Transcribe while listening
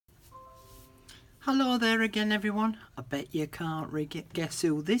Hello there again, everyone. I bet you can't guess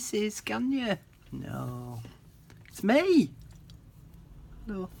who this is, can you? No, it's me.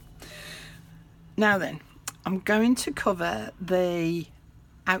 Hello. Now then, I'm going to cover the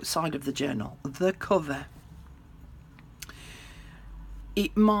outside of the journal, the cover.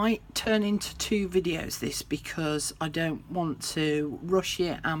 It might turn into 2 videos this, because I don't want to rush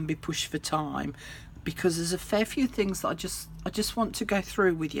it and be pushed for time, because there's a fair few things that I just want to go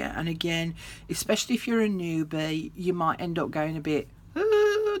through with you. And again, especially if you're a newbie, you might end up going a bit,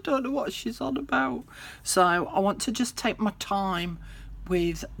 I don't know what she's on about. So I want to just take my time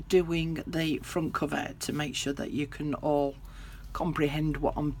with doing the front cover to make sure that you can all comprehend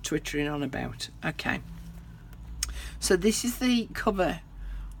what I'm twittering on about. Okay, so this is the cover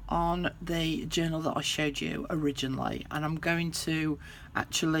on the journal that I showed you originally, and I'm going to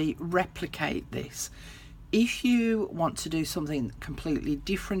actually replicate this. If you want to do something completely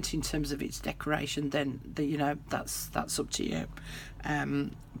different in terms of its decoration, then that's up to you.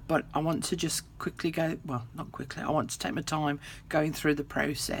 But I want to just quickly go, well, not quickly, I want to take my time going through the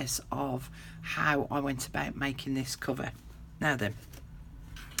process of how I went about making this cover. Now then,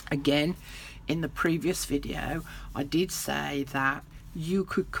 again, in the previous video I did say that you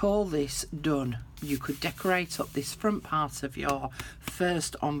could call this done. You could decorate up this front part of your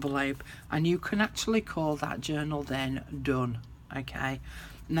first envelope, and you can actually call that journal then done. Okay,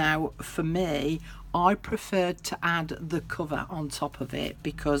 now for me, I preferred to add the cover on top of it,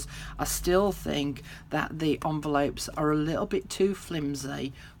 because I still think that the envelopes are a little bit too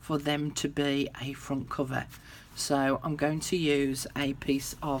flimsy for them to be a front cover. So I'm going to use a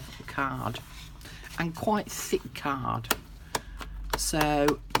piece of card, and quite thick card.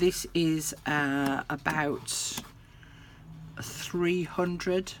 So this is about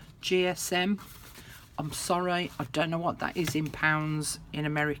 300 GSM. I'm sorry, I don't know what that is in pounds in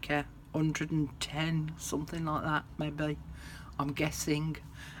America. 110, something like that, maybe. I'm guessing.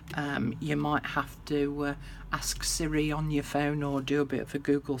 You might have to ask Siri on your phone or do a bit of a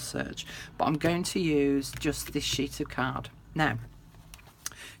Google search. But I'm going to use just this sheet of card. Now,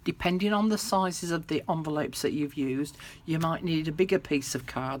 depending on the sizes of the envelopes that you've used, you might need a bigger piece of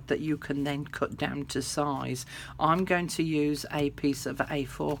card that you can then cut down to size. I'm going to use a piece of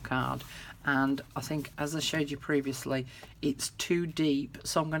A4 card, and I think, as I showed you previously, it's too deep,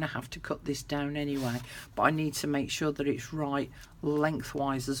 so I'm going to have to cut this down anyway. But I need to make sure that it's right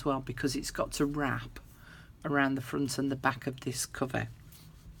lengthwise as well, because it's got to wrap around the front and the back of this cover,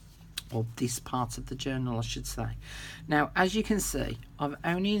 or this part of the journal, I should say. Now, as you can see, I've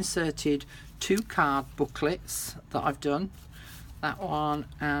only inserted 2 card booklets that I've done, that one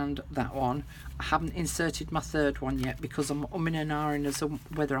and that one. I haven't inserted my third one yet, because I'm umming and ahhing as to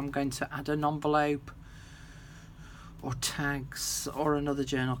whether I'm going to add an envelope or tags or another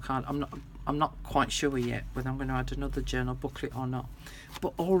journal card. I'm not quite sure yet whether I'm going to add another journal booklet or not.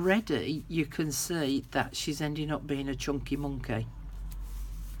 But already you can see that she's ending up being a chunky monkey.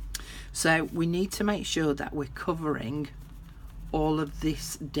 So we need to make sure that we're covering all of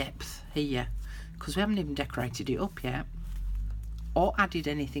this depth here, because we haven't even decorated it up yet or added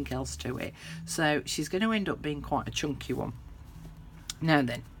anything else to it. So she's going to end up being quite a chunky one. Now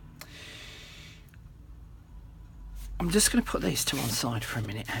then, I'm just going to put these to one side for a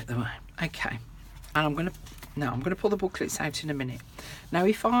minute out of the way. Okay, and I'm going to pull the booklets out in a minute. Now,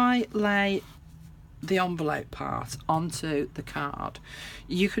 if I lay the envelope part onto the card,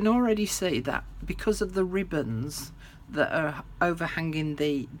 you can already see that because of the ribbons that are overhanging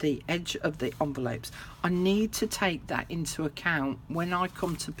the edge of the envelopes, I need to take that into account when I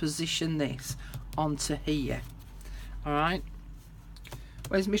come to position this onto here. All right,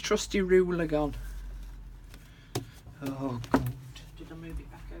 where's my trusty ruler gone? Oh God, did I move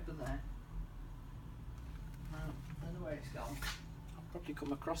it back over there? No, I don't know where it's gone. Probably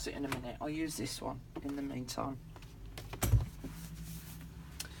come across it in a minute. I'll use this one in the meantime.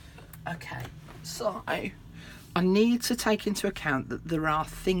 Okay, so I need to take into account that there are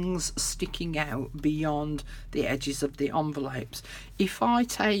things sticking out beyond the edges of the envelopes. If I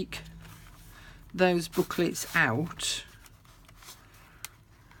take those booklets out,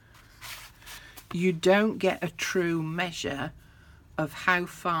 you don't get a true measure of how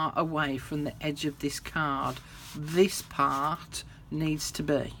far away from the edge of this card this part needs to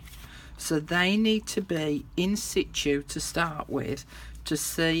be. So they need to be in situ to start with, to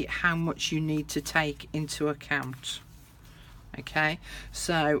see how much you need to take into account. Okay,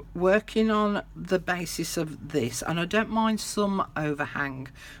 so working on the basis of this, and I don't mind some overhang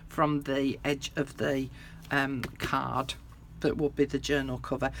from the edge of the card that will be the journal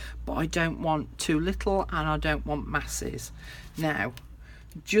cover, but I don't want too little and I don't want masses. Now,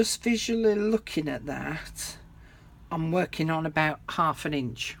 just visually looking at that, I'm working on about 1/2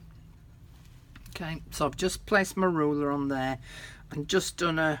 inch. Okay, so I've just placed my ruler on there and just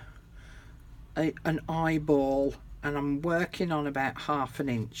done an eyeball, and I'm working on about 1/2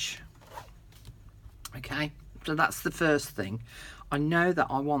 inch. Okay, so that's the first thing. I know that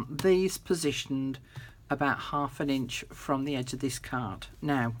I want these positioned about 1/2 inch from the edge of this card.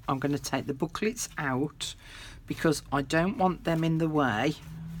 Now I'm going to take the booklets out because I don't want them in the way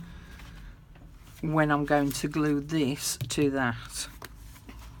when I'm going to glue this to that.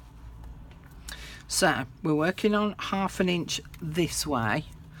 So we're working on 1/2 inch this way,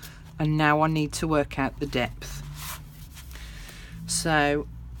 and now I need to work out the depth. So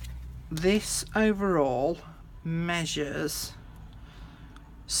this overall measures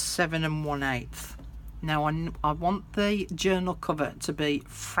 7 1/8. Now I want the journal cover to be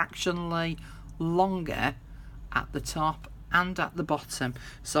fractionally longer at the top and at the bottom,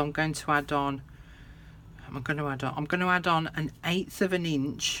 so I'm going to add on I'm going to add on 1/8 of an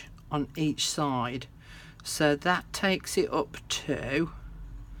inch on each side, so that takes it up to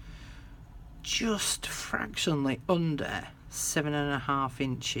just fractionally under 7.5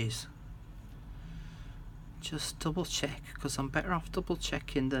 inches. Just double check, because I'm better off double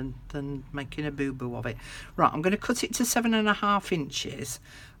checking than making a boo-boo of it. Right, I'm going to cut it to 7.5 inches,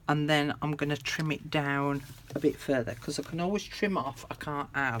 and then I'm going to trim it down a bit further, because I can always trim off, I can't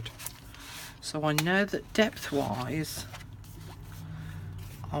add. So I know that depth wise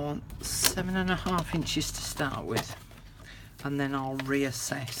I want 7.5 inches to start with, and then I'll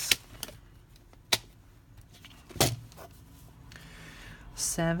reassess.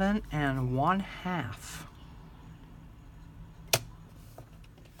 7 1/2.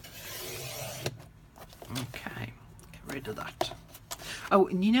 Okay, get rid of that. Oh,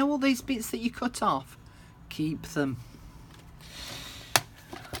 and you know all these bits that you cut off? Keep them.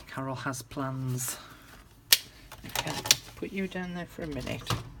 Carol has plans. Okay, put you down there for a minute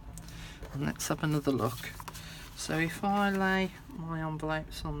and let's have another look. So if I lay my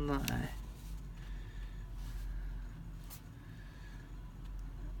envelopes on there,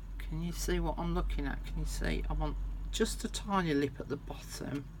 can you see what I'm looking at? Can you see I want just a tiny lip at the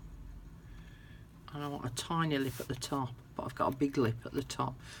bottom, and I want a tiny lip at the top, but I've got a big lip at the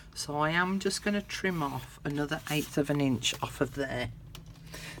top, so I am just going to trim off another 1/8 of an inch off of there.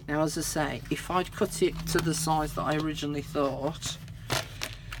 Now, as I say, if I'd cut it to the size that I originally thought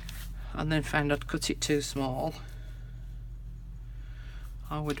and then found I'd cut it too small,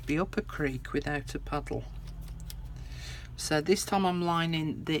 I would be up a creek without a paddle. So this time I'm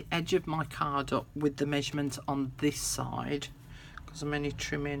lining the edge of my card up with the measurement on this side, because I'm only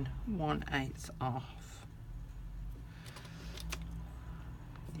trimming 1/8 off.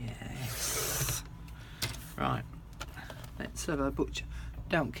 Yes. Right, let's have a butcher.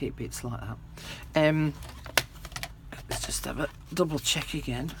 Don't keep bits like that. Let's just have a double check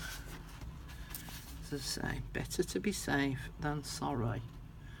again. As I say, better to be safe than sorry.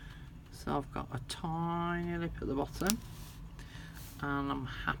 So I've got a tiny lip at the bottom, and I'm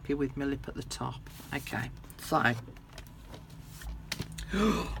happy with my lip at the top. Okay, so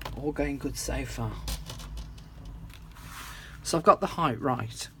all going good so far. So I've got the height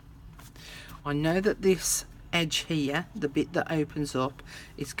right. I know that this edge here, the bit that opens up,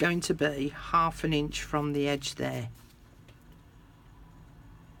 is going to be 1/2 inch from the edge there,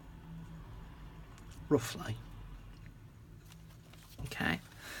 roughly. Okay,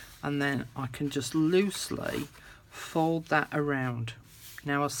 and then I can just loosely fold that around.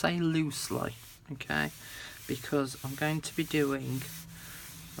 Now I say loosely, okay, because I'm going to be doing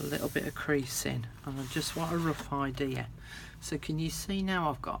a little bit of creasing, and I just want a rough idea. So can you see now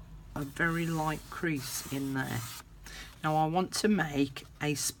I've got a very light crease in there. Now I want to make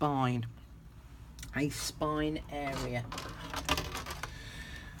a spine area,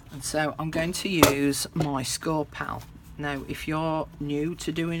 and so I'm going to use my score pal. Now if you're new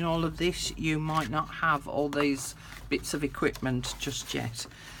to doing all of this, you might not have all these bits of equipment just yet.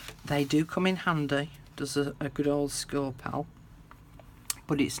 They do come in handy, does a good old score pal,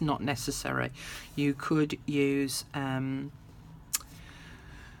 but it's not necessary. You could use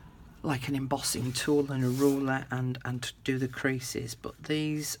like an embossing tool and a ruler and do the creases, but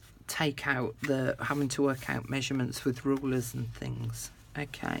these take out the having to work out measurements with rulers and things.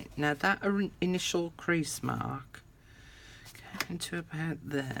 Okay, now that initial crease mark, getting to about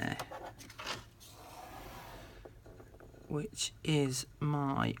there, which is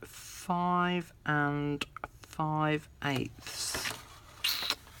my 5 5/8.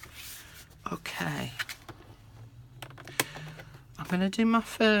 Okay, I'm going to do my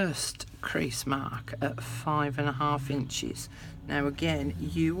first crease mark at 5.5 inches. Now again,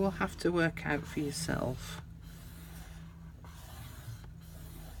 you will have to work out for yourself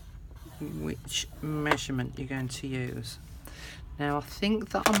which measurement you're going to use. Now I think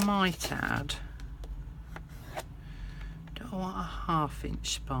that I might add, do I want a 1/2 inch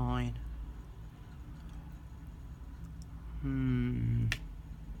spine? I'm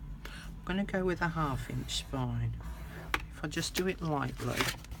going to go with a 1/2 inch spine. If I just do it lightly,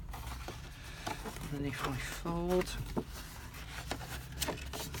 and then if I fold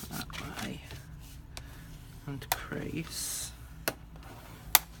that way and crease,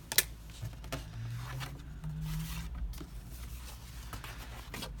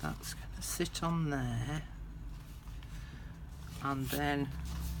 that's going to sit on there, and then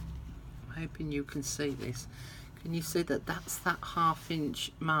I'm hoping you can see this. Can you see that that's that 1/2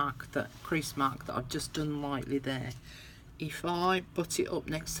 inch mark, that crease mark that I've just done lightly there? If I butt it up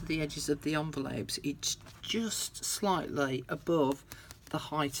next to the edges of the envelopes, it's just slightly above the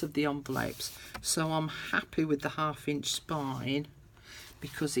height of the envelopes. So I'm happy with the 1/2 inch spine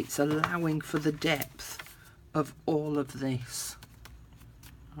because it's allowing for the depth of all of this.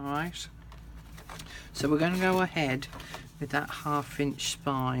 Alright, so we're going to go ahead with that 1/2 inch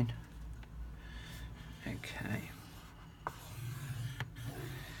spine. Okay,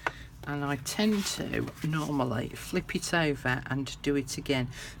 and I tend to normally flip it over and do it again,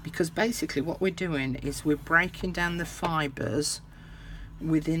 because basically what we're doing is we're breaking down the fibres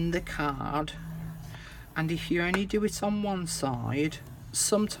within the card, and if you only do it on one side,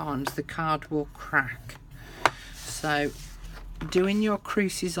 sometimes the card will crack. So doing your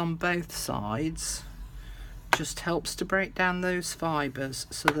creases on both sides just helps to break down those fibres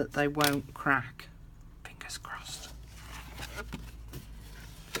so that they won't crack. Fingers crossed.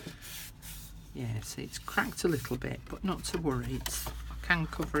 Yeah, see, it's cracked a little bit, but not to worry, I can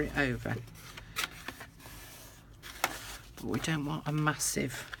cover it over. But we don't want a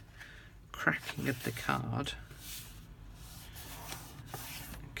massive cracking of the card.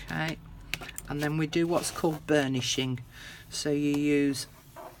 Okay, and then we do what's called burnishing. So you use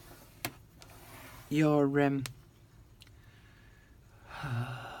your bone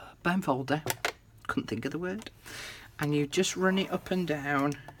folder, couldn't think of the word, and you just run it up and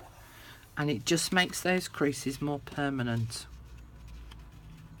down, and it just makes those creases more permanent.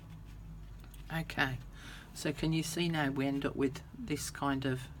 Okay, so can you see now we end up with this kind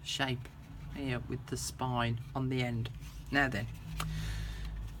of shape here with the spine on the end. Now then,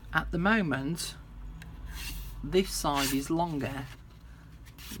 at the moment this side is longer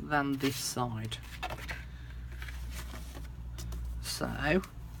than this side, so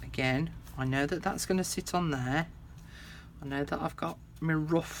again I know that that's going to sit on there. I know that I've got my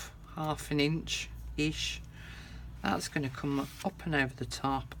rough 1/2 inch ish. That's going to come up and over the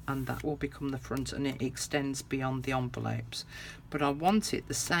top, and that will become the front, and it extends beyond the envelopes. But I want it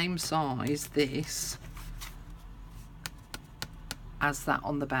the same size, this, as that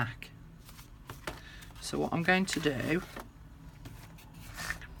on the back. So what I'm going to do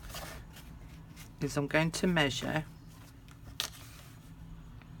is I'm going to measure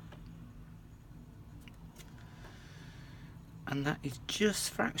and that is just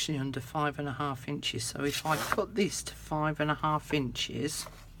fractionally under 5.5 inches. So if I cut this to 5.5 inches,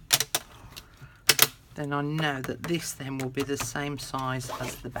 then I know that this then will be the same size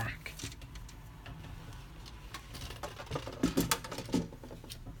as the back.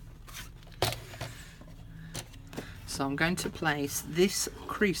 So I'm going to place this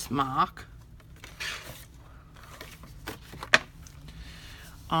crease mark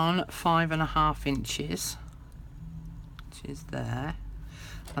on 5.5 inches, which is there,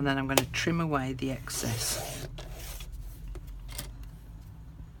 and then I'm going to trim away the excess.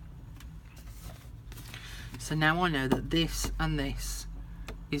 So now I know that this and this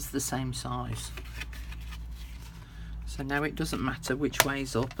is the same size. So now it doesn't matter which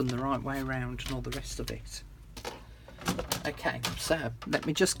way's up and the right way around and all the rest of it. Okay, so let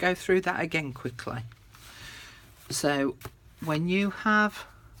me just go through that again quickly. So when you have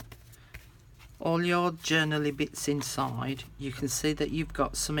all your journaly bits inside, you can see that you've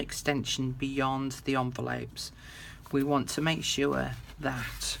got some extension beyond the envelopes. We want to make sure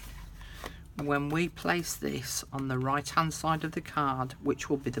that when we place this on the right hand side of the card, which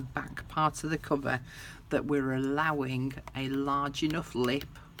will be the back part of the cover, that we're allowing a large enough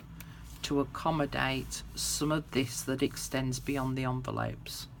lip to accommodate some of this that extends beyond the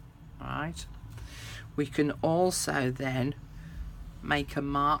envelopes. Right? We can also then make a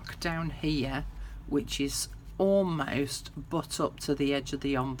mark down here which is almost butt up to the edge of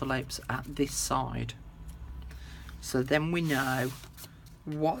the envelopes at this side. So then we know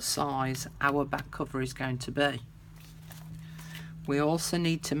what size our back cover is going to be. We also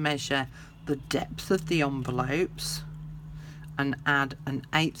need to measure the depth of the envelopes and add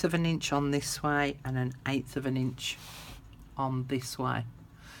 1/8 of an inch on this way and 1/8 of an inch on this way,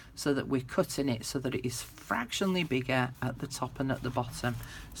 so that we're cutting it so that it is fractionally bigger at the top and at the bottom.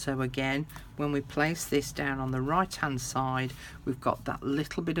 So again, when we place this down on the right hand side, we've got that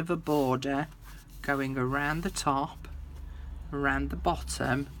little bit of a border going around the top, around the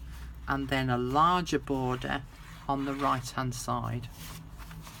bottom, and then a larger border on the right hand side.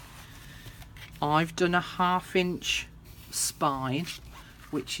 I've done a 1/2 inch spine,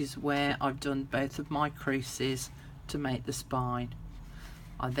 which is where I've done both of my creases to make the spine.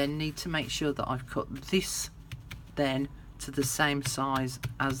 I then need to make sure that I've cut this then to the same size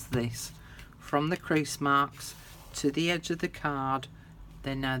as this. From the crease marks to the edge of the card,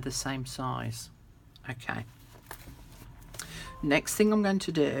 they're now the same size. Okay. Next thing I'm going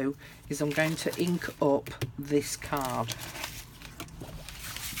to do is I'm going to ink up this card.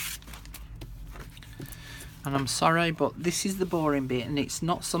 And I'm sorry, but this is the boring bit, and it's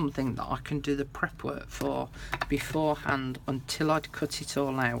not something that I can do the prep work for beforehand until I'd cut it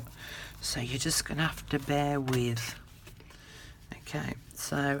all out. So you're just going to have to bear with. Okay,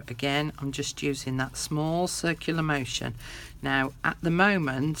 so again, I'm just using that small circular motion. Now, at the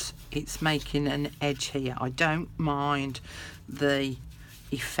moment, it's making an edge here. I don't mind the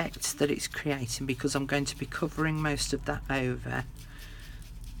effect that it's creating because I'm going to be covering most of that over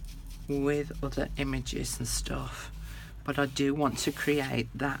with other images and stuff, but I do want to create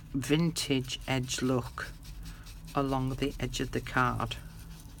that vintage edge look along the edge of the card.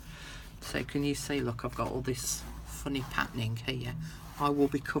 So can you see, look, I've got all this funny patterning here. I will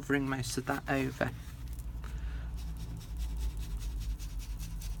be covering most of that over.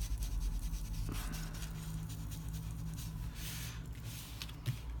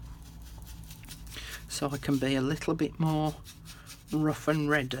 So I can be a little bit more rough and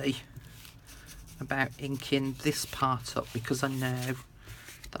ready about inking this part up because I know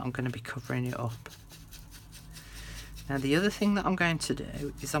that I'm going to be covering it up. Now the other thing that I'm going to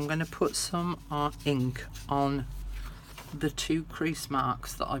do is I'm going to put some ink on the 2 crease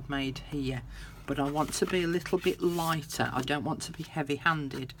marks that I've made here, but I want to be a little bit lighter. I don't want to be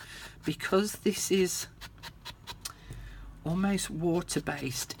heavy-handed because this is almost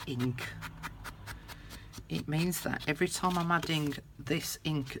water-based ink. It means that every time I'm adding this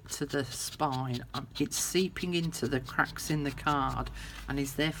ink to the spine, it's seeping into the cracks in the card and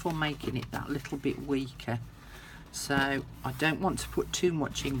is therefore making it that little bit weaker. So I don't want to put too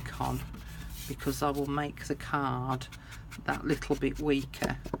much ink on because I will make the card that little bit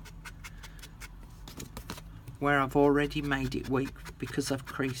weaker where I've already made it weak because I've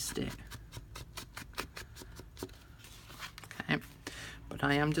creased it. Okay. But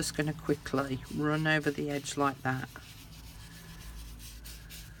I am just going to quickly run over the edge like that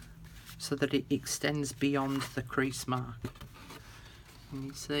so that it extends beyond the crease mark. Can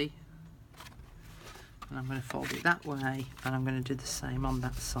you see? And I'm going to fold it that way, and I'm going to do the same on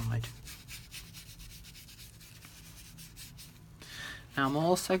that side. Now I'm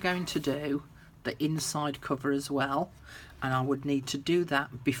also going to do the inside cover as well, and I would need to do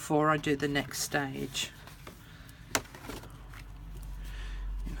that before I do the next stage.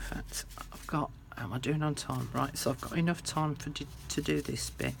 In fact, I've got, how am I doing on time? Right, so I've got enough time to do this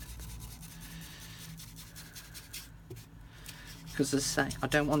bit. Because as I say, I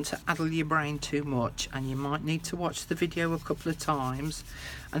don't want to addle your brain too much, and you might need to watch the video a couple of times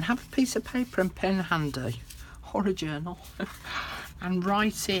and have a piece of paper and pen handy, or a journal, and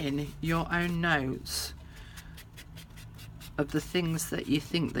write in your own notes of the things that you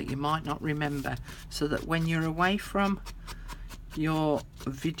think that you might not remember, so that when you're away from your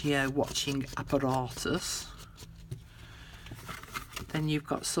video watching apparatus, then you've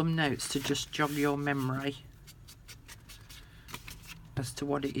got some notes to just jog your memory as to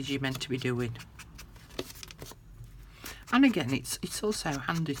what it is you're meant to be doing. And again, it's also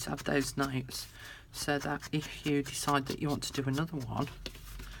handy to have those notes so that if you decide that you want to do another one,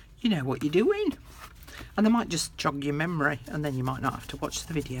 you know what you're doing, and they might just jog your memory, and then you might not have to watch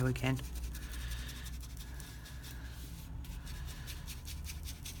the video again.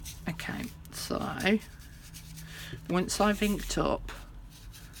 Okay, so once I've inked up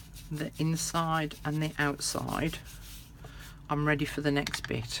the inside and the outside, I'm ready for the next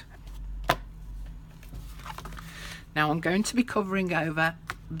bit. Now I'm going to be covering over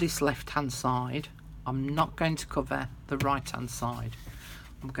this left hand side. I'm not going to cover the right hand side.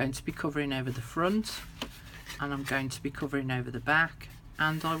 I'm going to be covering over the front, and I'm going to be covering over the back,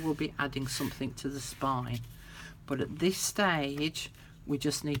 and I will be adding something to the spine. But at this stage we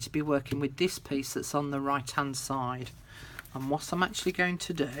just need to be working with this piece that's on the right hand side. And what I'm actually going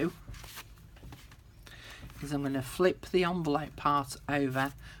to do is I'm going to flip the envelope part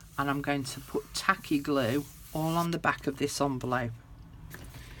over, and I'm going to put tacky glue all on the back of this envelope.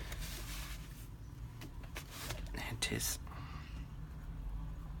 There it is.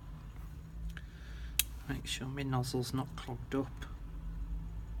 Make sure my nozzle's not clogged up.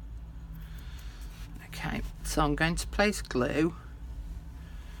 Okay, so I'm going to place glue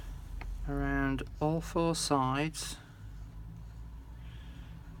around all 4 sides.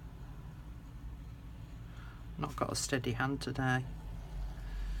 Not got a steady hand today.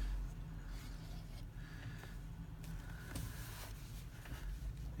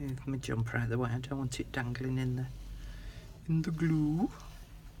 Move my jumper out of the way, I don't want it dangling in the glue.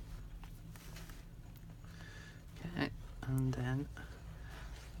 Okay, and then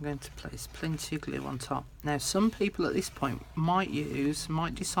I'm going to place plenty of glue on top. Now some people at this point might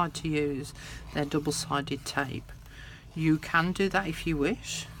decide to use their double-sided tape. You can do that if you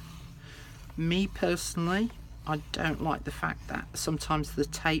wish. Me personally, I don't like the fact that sometimes the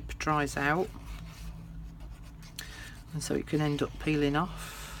tape dries out, and so it can end up peeling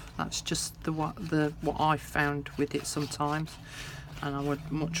off. That's just what I found with it sometimes, and I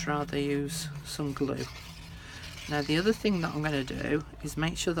would much rather use some glue. Now the other thing that I'm going to do is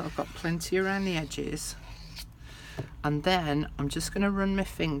make sure that I've got plenty around the edges, and then I'm just going to run my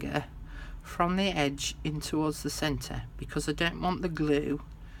finger from the edge in towards the centre, because I don't want the glue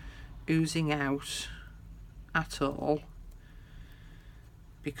oozing out at all,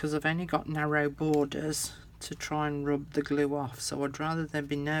 because I've only got narrow borders to try and rub the glue off, so I'd rather there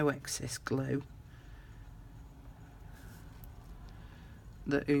be no excess glue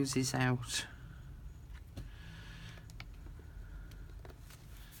that oozes out.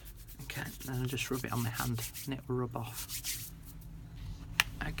 Okay, then I'll just rub it on my hand and it will rub off.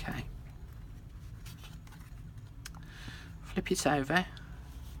 Okay, flip it over.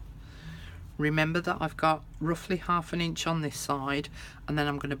 Remember that I've got roughly 1/2 inch on this side, and then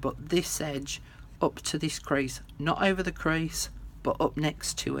I'm going to put this edge up to this crease, not over the crease but up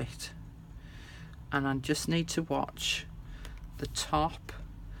next to it, and I just need to watch the top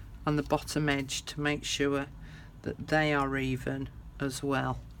and the bottom edge to make sure that they are even as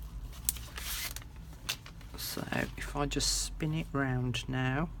well. So if I just spin it round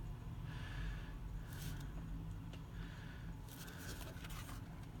now,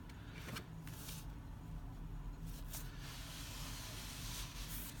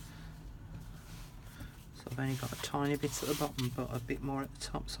 so I've only got a tiny bit at the bottom but a bit more at the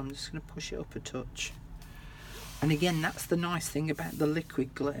top, so I'm just going to push it up a touch. And again, that's the nice thing about the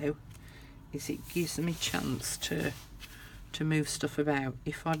liquid glue, is it gives me a chance to move stuff about.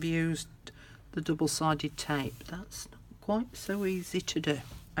 If I've used the double-sided tape, that's not quite so easy to do.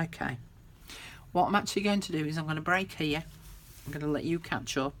 Okay, what I'm actually going to do is I'm going to break here. I'm going to let you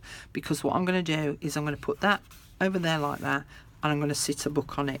catch up, because what I'm going to do is I'm going to put that over there like that, and I'm going to sit a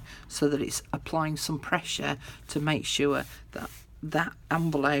book on it so that it's applying some pressure to make sure that that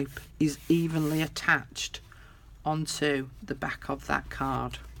envelope is evenly attached onto the back of that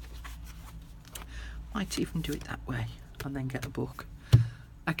card. Might even do it that way and then get a book.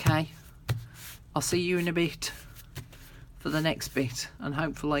 Okay, I'll see you in a bit for the next bit, and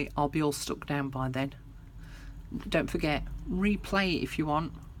hopefully I'll be all stuck down by then. Don't forget, replay it if you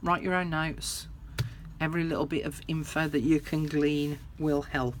want, write your own notes. Every little bit of info that you can glean will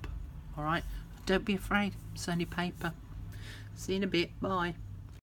help. Alright, don't be afraid, it's only paper. See you in a bit, bye.